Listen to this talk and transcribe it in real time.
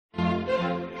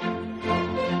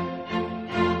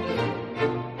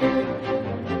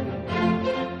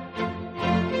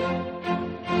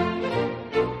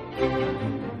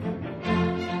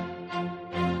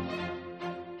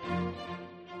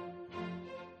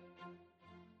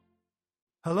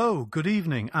Hello, good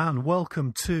evening and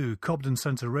welcome to Cobden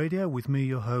Centre Radio with me,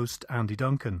 your host, Andy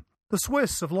Duncan. The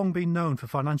Swiss have long been known for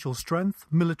financial strength,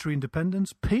 military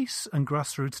independence, peace and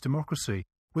grassroots democracy,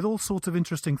 with all sorts of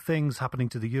interesting things happening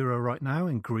to the euro right now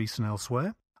in Greece and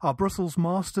elsewhere. Our Brussels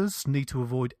masters need to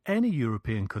avoid any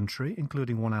European country,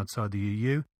 including one outside the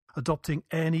EU, adopting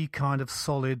any kind of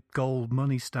solid gold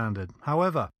money standard.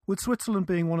 However, with Switzerland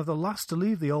being one of the last to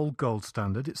leave the old gold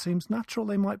standard, it seems natural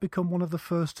they might become one of the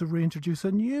first to reintroduce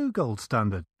a new gold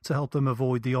standard to help them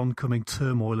avoid the oncoming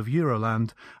turmoil of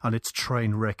Euroland and its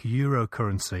train wreck euro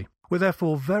currency. We're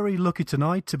therefore very lucky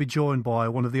tonight to be joined by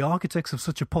one of the architects of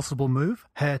such a possible move,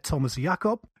 Herr Thomas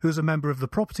Jacob, who is a member of the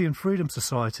Property and Freedom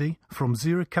Society from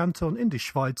Zurich Canton in the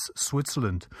Schweiz,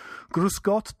 Switzerland. Grüß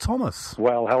Gott, Thomas.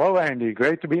 Well, hello, Andy.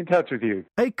 Great to be in touch with you.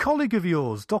 A colleague of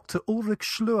yours, Dr. Ulrich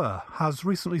Schleuer, has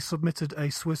recently submitted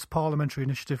a Swiss parliamentary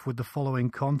initiative with the following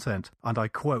content, and I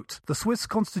quote, "The Swiss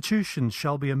constitution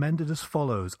shall be amended as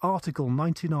follows. Article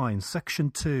 99,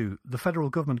 Section 2. The federal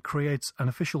government creates an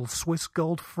official Swiss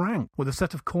gold franc with a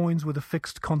set of coins with a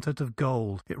fixed content of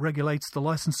gold. It regulates the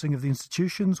licensing of the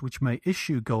institutions which may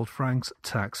issue gold francs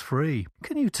tax-free."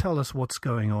 Can you tell us what's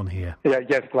going on here?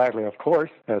 Yes, gladly, of course.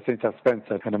 Since I've spent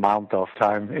an amount of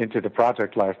time into the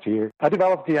project last year, I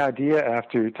developed the idea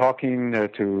after talking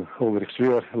to Ulrich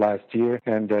Schleuer last year,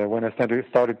 and when I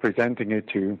started presenting it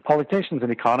to politicians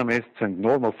and economists and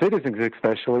normal citizens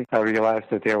especially, I realized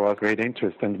that there was great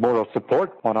interest and moral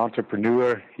support. One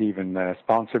entrepreneur even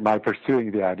sponsored my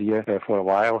pursuing the idea for a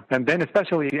while. And then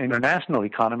especially international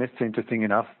economists, interesting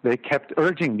enough, they kept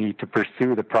urging me to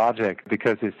pursue the project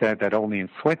because they said that only in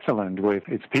Switzerland, with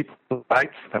its people's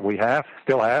rights that we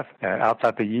still have,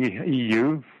 outside the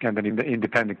EU and an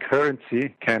independent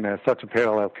currency, can such a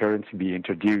parallel currency be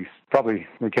introduced. Probably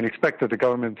we can expect that the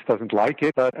government doesn't like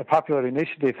it, but a popular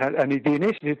initiative, the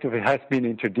initiative has been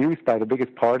introduced by the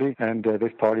biggest party, and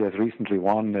this party has recently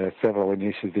won several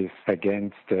initiatives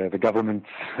against the government's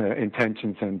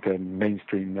intentions and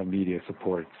mainstream media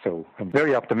support. So I'm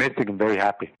very optimistic and very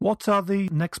happy. What are the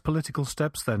next political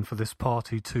steps then for this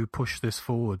party to push this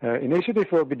forward? Initiative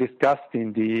will be discussed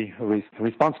in the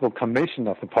responsible commission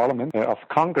of the Parliament, of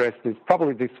Congress, is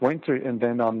probably this winter, and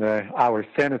then on our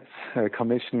Senate's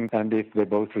commission. And if they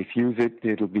both refuse it,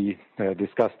 it'll be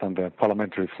discussed on the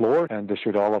parliamentary floor. And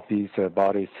should all of these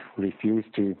bodies refuse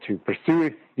to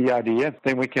pursue the idea,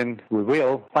 then we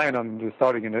will plan on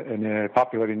starting a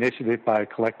popular initiative by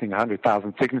collecting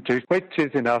 100,000 signatures, which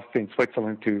is enough in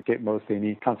Switzerland to get most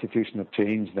any constitutional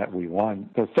change that we want.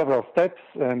 So several steps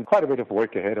and quite a bit of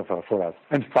work ahead for us.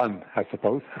 And fun, I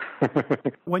suppose.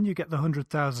 When you get the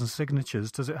 100,000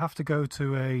 signatures, does it have to go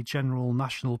to a general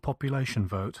national population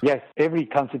vote? Yes, every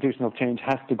constitutional change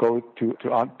has to go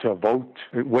to a vote.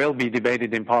 It will be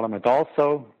debated in Parliament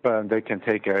also. They can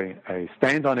take a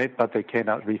stand on it, but they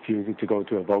cannot refuse it to go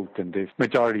to a vote. And if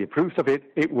majority approves of it,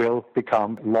 it will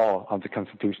become law on the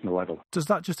constitutional level. Does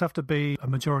that just have to be a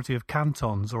majority of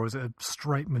cantons, or is it a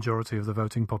straight majority of the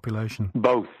voting population?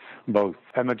 Both.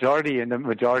 A majority in the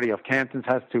majority of cantons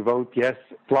has to vote yes,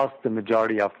 plus the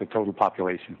majority of the total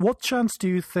population. What chance do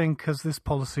you think has this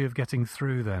policy of getting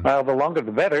through then? Well, the longer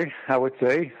the better, I would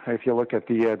say, if you look at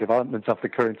the developments of the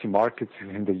currency markets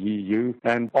in the EU,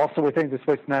 and also within the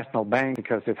Swiss National Bank,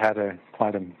 because they've had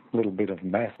quite a little bit of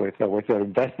mess with their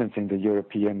investments in the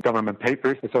European government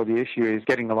papers. So the issue is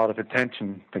getting a lot of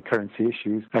attention, the currency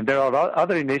issues. And there are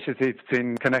other initiatives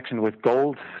in connection with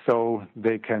gold, so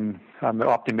I'm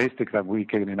optimistic that we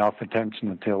get enough attention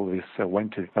until this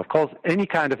winter. Of course, any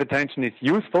kind of attention is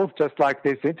useful, just like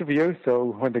this interview.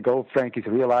 So when the gold franc is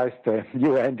realized,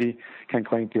 you, Andy, can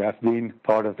claim to have been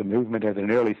part of the movement at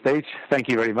an early stage. Thank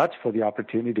you very much for the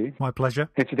opportunity. My pleasure.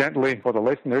 Incidentally, for the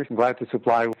listeners, I'm glad to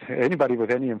supply anybody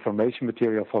with any information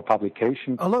material for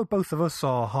publication. Although both of us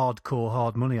are hardcore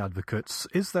hard money advocates,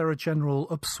 is there a general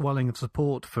upswelling of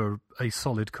support for a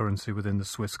solid currency within the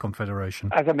Swiss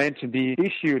Confederation? As I mentioned, the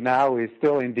issue now is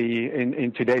still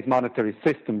in today's monetary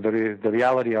system. The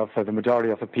reality of the majority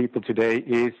of the people today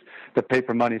is the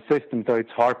paper money system, so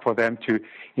it's hard for them to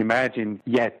imagine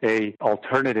yet a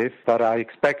alternative. But I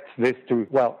expect this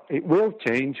it will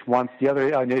change once the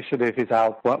other initiative is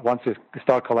out, once they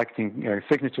start collecting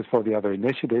signatures for the other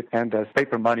initiative, and as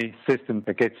paper money system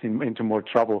gets into more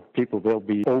trouble, people will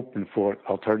be open for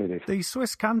alternatives. The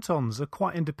Swiss cantons are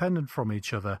quite independent from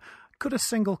each other. Could a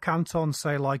single canton,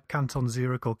 say like Canton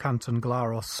Zurich or Canton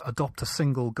Glarus, adopt a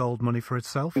single gold money for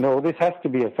itself? No, this has to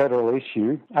be a federal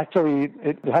issue. Actually,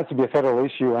 it has to be a federal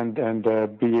issue and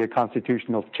be a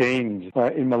constitutional change.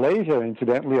 In Malaysia,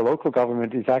 incidentally, a local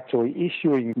government is actually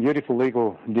issuing beautiful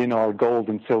legal dinar, gold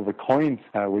and silver coins.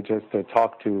 We just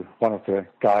talked to one of the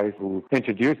guys who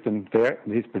introduced them there.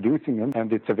 He's producing them,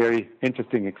 and it's a very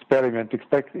interesting experiment,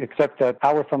 except that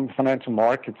our financial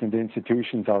markets and the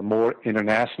institutions are more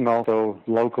international, so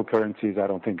local currencies I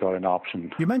don't think are an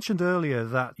option. You mentioned earlier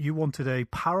that you wanted a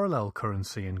parallel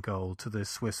currency in gold to the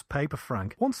Swiss paper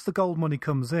franc. Once the gold money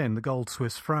comes in, the gold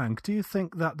Swiss franc, do you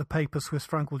think that the paper Swiss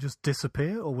franc will just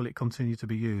disappear, or will it continue to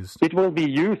be used? It will be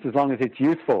used as long as it's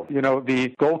useful. You know, the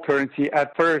gold currency,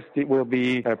 at first, it will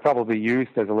be probably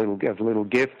used as a little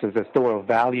gift, as a store of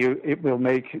value. It will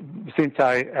make, since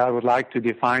I would like to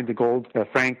define the gold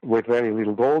franc with very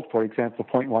little gold, for example,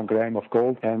 0.1 gram of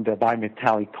gold, and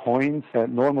bimetallic coins.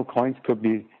 Normal coins could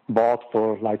be bought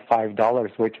for like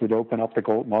 $5, which would open up the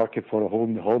gold market for a whole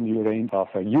new range of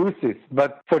uses.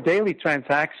 But for daily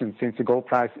transactions, since the gold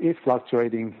price is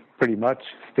fluctuating pretty much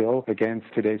still against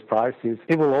today's prices,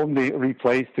 it will only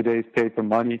replace today's paper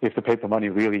money if the paper money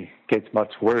really gets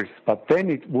much worse. But then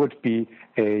it would be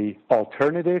an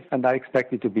alternative, and I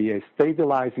expect it to be a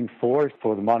stabilizing force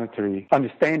for the monetary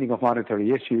understanding of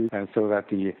monetary issues, and so that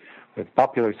the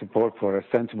popular support for a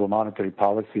sensible monetary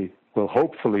policy will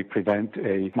hopefully prevent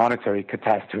a monetary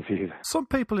catastrophe. Some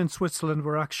people in Switzerland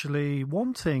were actually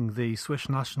wanting the Swiss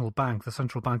National Bank, the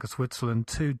Central Bank of Switzerland,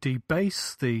 to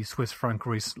debase the Swiss franc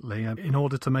recently in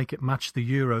order to make it match the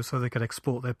euro so they could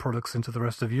export their products into the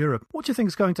rest of Europe. What do you think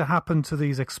is going to happen to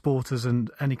these exporters and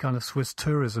any kind of Swiss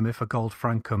tourism if a gold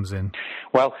franc comes in?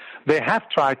 Well, they have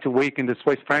tried to weaken the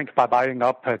Swiss franc by buying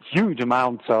up huge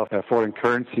amounts of foreign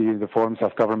currency in the forms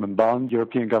of government bonds,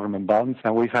 European government bonds,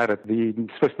 and we've had the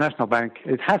Swiss National Bank.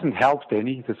 It hasn't helped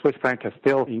any. The Swiss franc has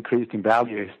still increased in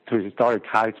value to historic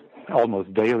heights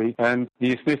almost daily. And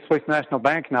the Swiss National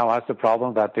Bank now has the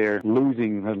problem that they're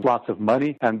losing lots of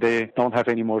money and they don't have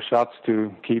any more shots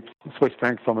to keep the Swiss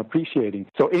franc from appreciating.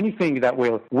 So anything that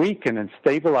will weaken and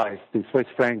stabilize the Swiss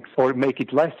francs or make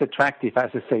it less attractive as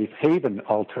a safe haven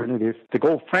alternative, the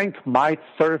gold franc might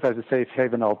serve as a safe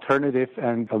haven alternative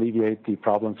and alleviate the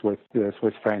problems with the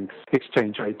Swiss franc's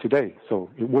exchange rate today. So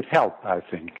it would help, I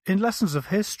think. In Lessons of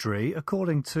History,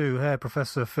 according to Herr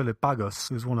Professor Philipp Bagus,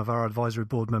 who's one of our advisory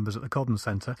board members at the Cobden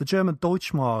Centre, the German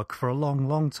Deutschmark for a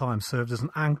long time served as an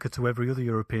anchor to every other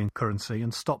European currency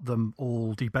and stopped them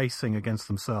all debasing against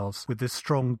themselves with this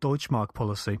strong Deutschmark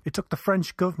policy. It took the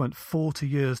French government 40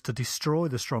 years to destroy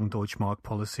the strong Deutschmark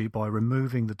policy by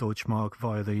removing the Deutschmark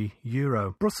via the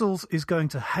euro. Brussels is going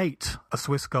to hate a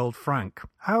Swiss gold franc.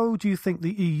 How do you think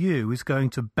the EU is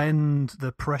going to bend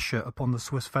the pressure upon the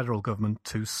Swiss federal government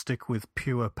to stick with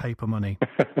pure paper money?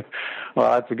 Well,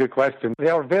 that's a good question. They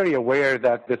are very aware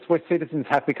that the Swiss citizens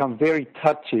have become very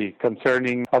touchy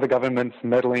concerning other governments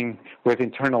meddling with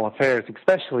internal affairs,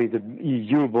 especially the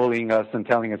EU bullying us and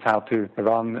telling us how to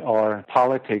run our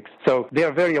politics. So they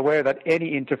are very aware that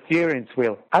any interference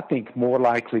will, I think, more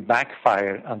likely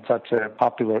backfire on such a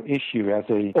popular issue as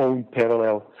a own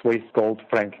parallel Swiss gold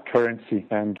franc currency.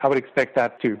 And I would expect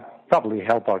that to probably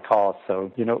help our cause.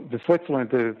 So, the Switzerland,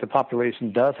 the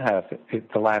population does have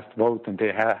the last vote, and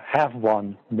they have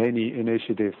won many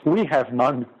initiatives. We have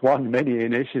won many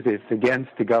initiatives against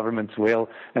the government's will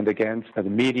and against the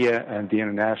media and the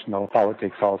international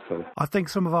politics also. I think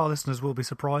some of our listeners will be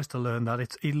surprised to learn that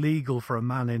it's illegal for a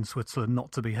man in Switzerland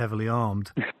not to be heavily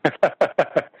armed.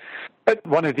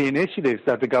 One of the initiatives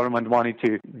that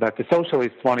the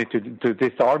socialists wanted to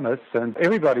disarm us, and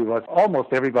almost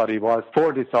everybody was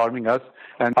for disarming us,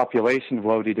 and the population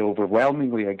voted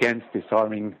overwhelmingly against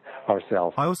disarming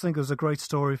ourselves. I also think there's a great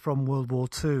story from World War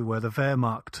II where the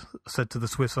Wehrmacht said to the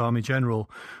Swiss Army General,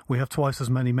 "We have twice as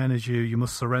many men as you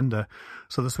must surrender."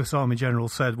 So the Swiss Army General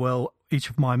said, "Well, each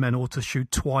of my men ought to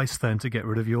shoot twice then to get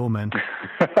rid of your men."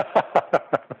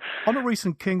 On a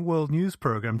recent King World News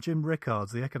programme, Jim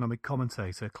Rickards, the economic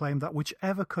commentator, claimed that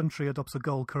whichever country adopts a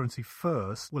gold currency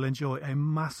first will enjoy a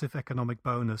massive economic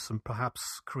bonus and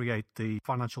perhaps create the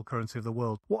financial currency of the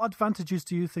world. What advantages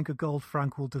do you think a gold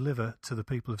franc will deliver to the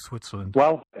people of Switzerland?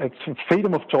 Well, it's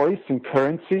freedom of choice in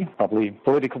currency, probably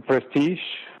political prestige,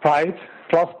 pride,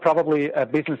 plus probably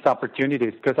business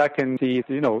opportunities, because I can see,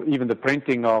 even the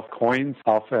printing of coins,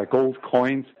 of gold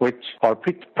coins, which are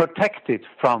protected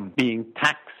from being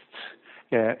taxed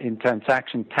in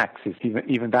transaction taxes.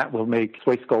 Even that will make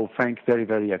Swiss gold franc very,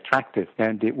 very attractive,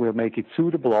 and it will make it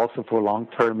suitable also for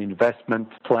long-term investment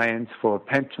plans, for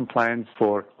pension plans,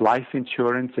 for life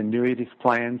insurance, annuities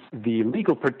plans. The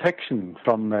legal protection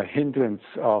from hindrance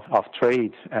of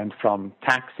trade and from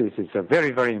taxes is a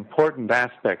very, very important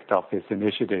aspect of this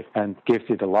initiative and gives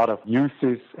it a lot of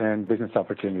uses and business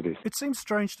opportunities. It seems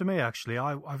strange to me, actually.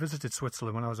 I visited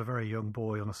Switzerland when I was a very young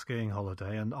boy on a skiing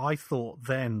holiday, and I thought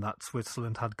then that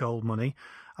Switzerland had gold money,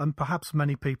 and perhaps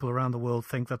many people around the world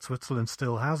think that Switzerland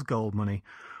still has gold money.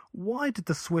 Why did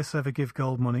the Swiss ever give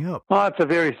gold money up? Well, it's a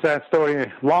very sad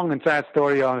story, long and sad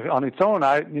story on its own.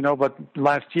 But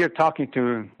last year, talking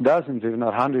to dozens, if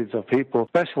not hundreds of people,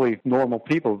 especially normal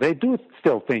people, they do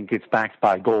still think it's backed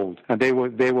by gold. And they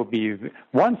will be,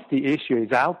 once the issue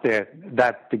is out there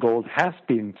that the gold has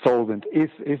been sold and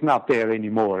is not there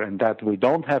anymore, and that we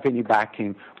don't have any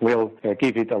backing, will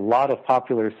give it a lot of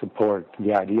popular support.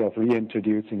 The idea of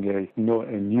reintroducing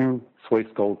a new Swiss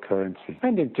gold currency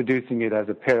and introducing it as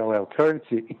a parallel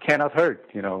currency, it cannot hurt,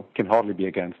 can hardly be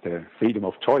against the freedom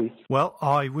of choice. Well,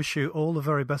 I wish you all the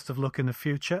very best of luck in the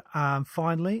future. And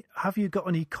finally, have you got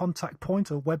any contact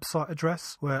point or website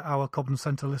address where our Cobden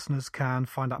Centre listeners can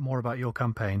find out more about your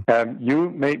campaign? You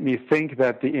made me think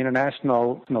that the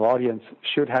international audience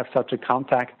should have such a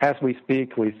contact. As we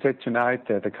speak, we sit tonight,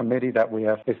 the committee that we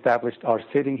have established are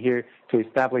sitting here to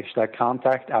establish that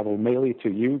contact. I will mail it to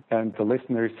you, and the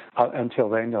listeners, until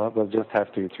then, will just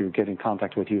have to get in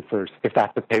contact with you first, if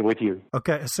that's okay with you.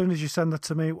 Okay, as soon as you send that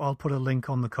to me, I'll put a link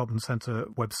on the Cobden Centre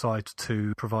website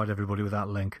to provide everybody with that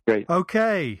link. Great.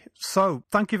 Okay, so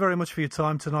thank you very much for your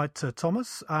time tonight,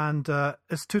 Thomas, and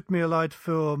es tut mir leid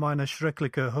für meine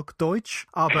schreckliche Hochdeutsch,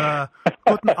 aber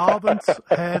guten Abend,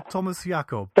 Herr Thomas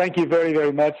Jacob. Thank you very,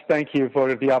 very much. Thank you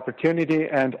for the opportunity,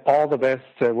 and all the best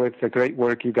with the great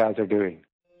work you guys are doing.